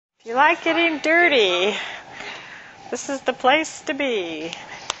If you like getting dirty, this is the place to be.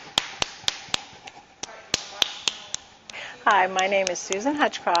 Hi, my name is Susan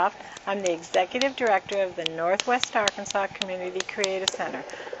Hutchcroft. I'm the Executive Director of the Northwest Arkansas Community Creative Center.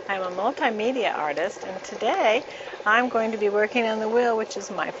 I'm a multimedia artist, and today I'm going to be working on the wheel, which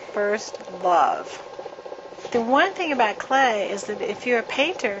is my first love. The one thing about clay is that if you're a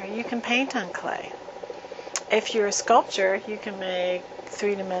painter, you can paint on clay. If you're a sculptor, you can make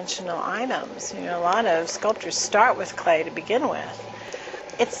three-dimensional items. A lot of sculptures start with clay to begin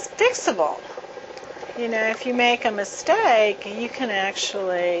with. It's fixable. If you make a mistake, you can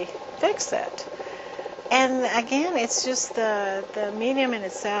actually fix it. And again, it's just the medium in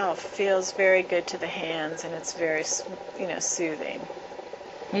itself feels very good to the hands, and it's very, soothing.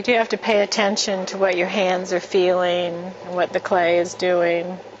 You do have to pay attention to what your hands are feeling and what the clay is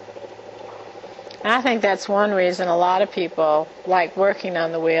doing. And I think that's one reason a lot of people like working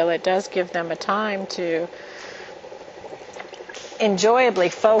on the wheel. It does give them a time to enjoyably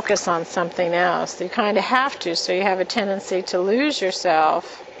focus on something else. You kind of have to, so you have a tendency to lose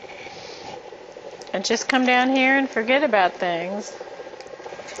yourself and just come down here and forget about things.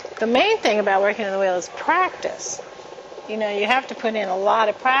 The main thing about working on the wheel is practice. You have to put in a lot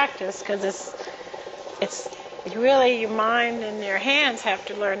of practice because it's really your mind and your hands have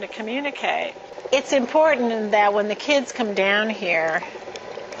to learn to communicate. It's important in that when the kids come down here,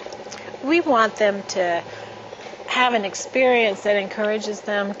 we want them to have an experience that encourages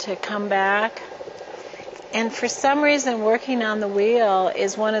them to come back. And for some reason, working on the wheel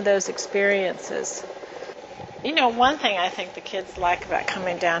is one of those experiences. One thing I think the kids like about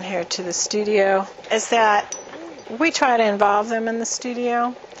coming down here to the studio is that we try to involve them in the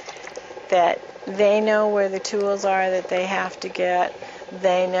studio, that they know where the tools are that they have to get.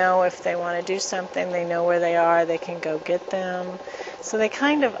 They know if they want to do something, they know where they are, they can go get them. So they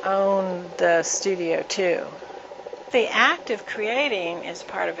kind of own the studio too. The act of creating is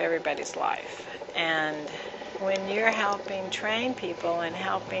part of everybody's life. And when you're helping train people and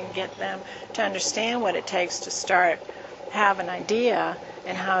helping get them to understand what it takes to have an idea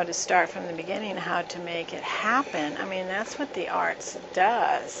and how to start from the beginning, how to make it happen, that's what the arts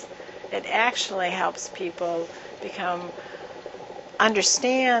does. It actually helps people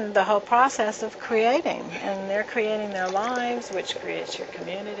understand the whole process of creating, and they're creating their lives, which creates your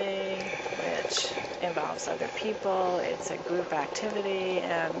community, which involves other people. It's a group activity,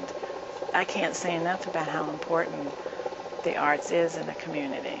 and I can't say enough about how important the arts is in a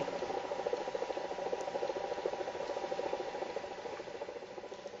community.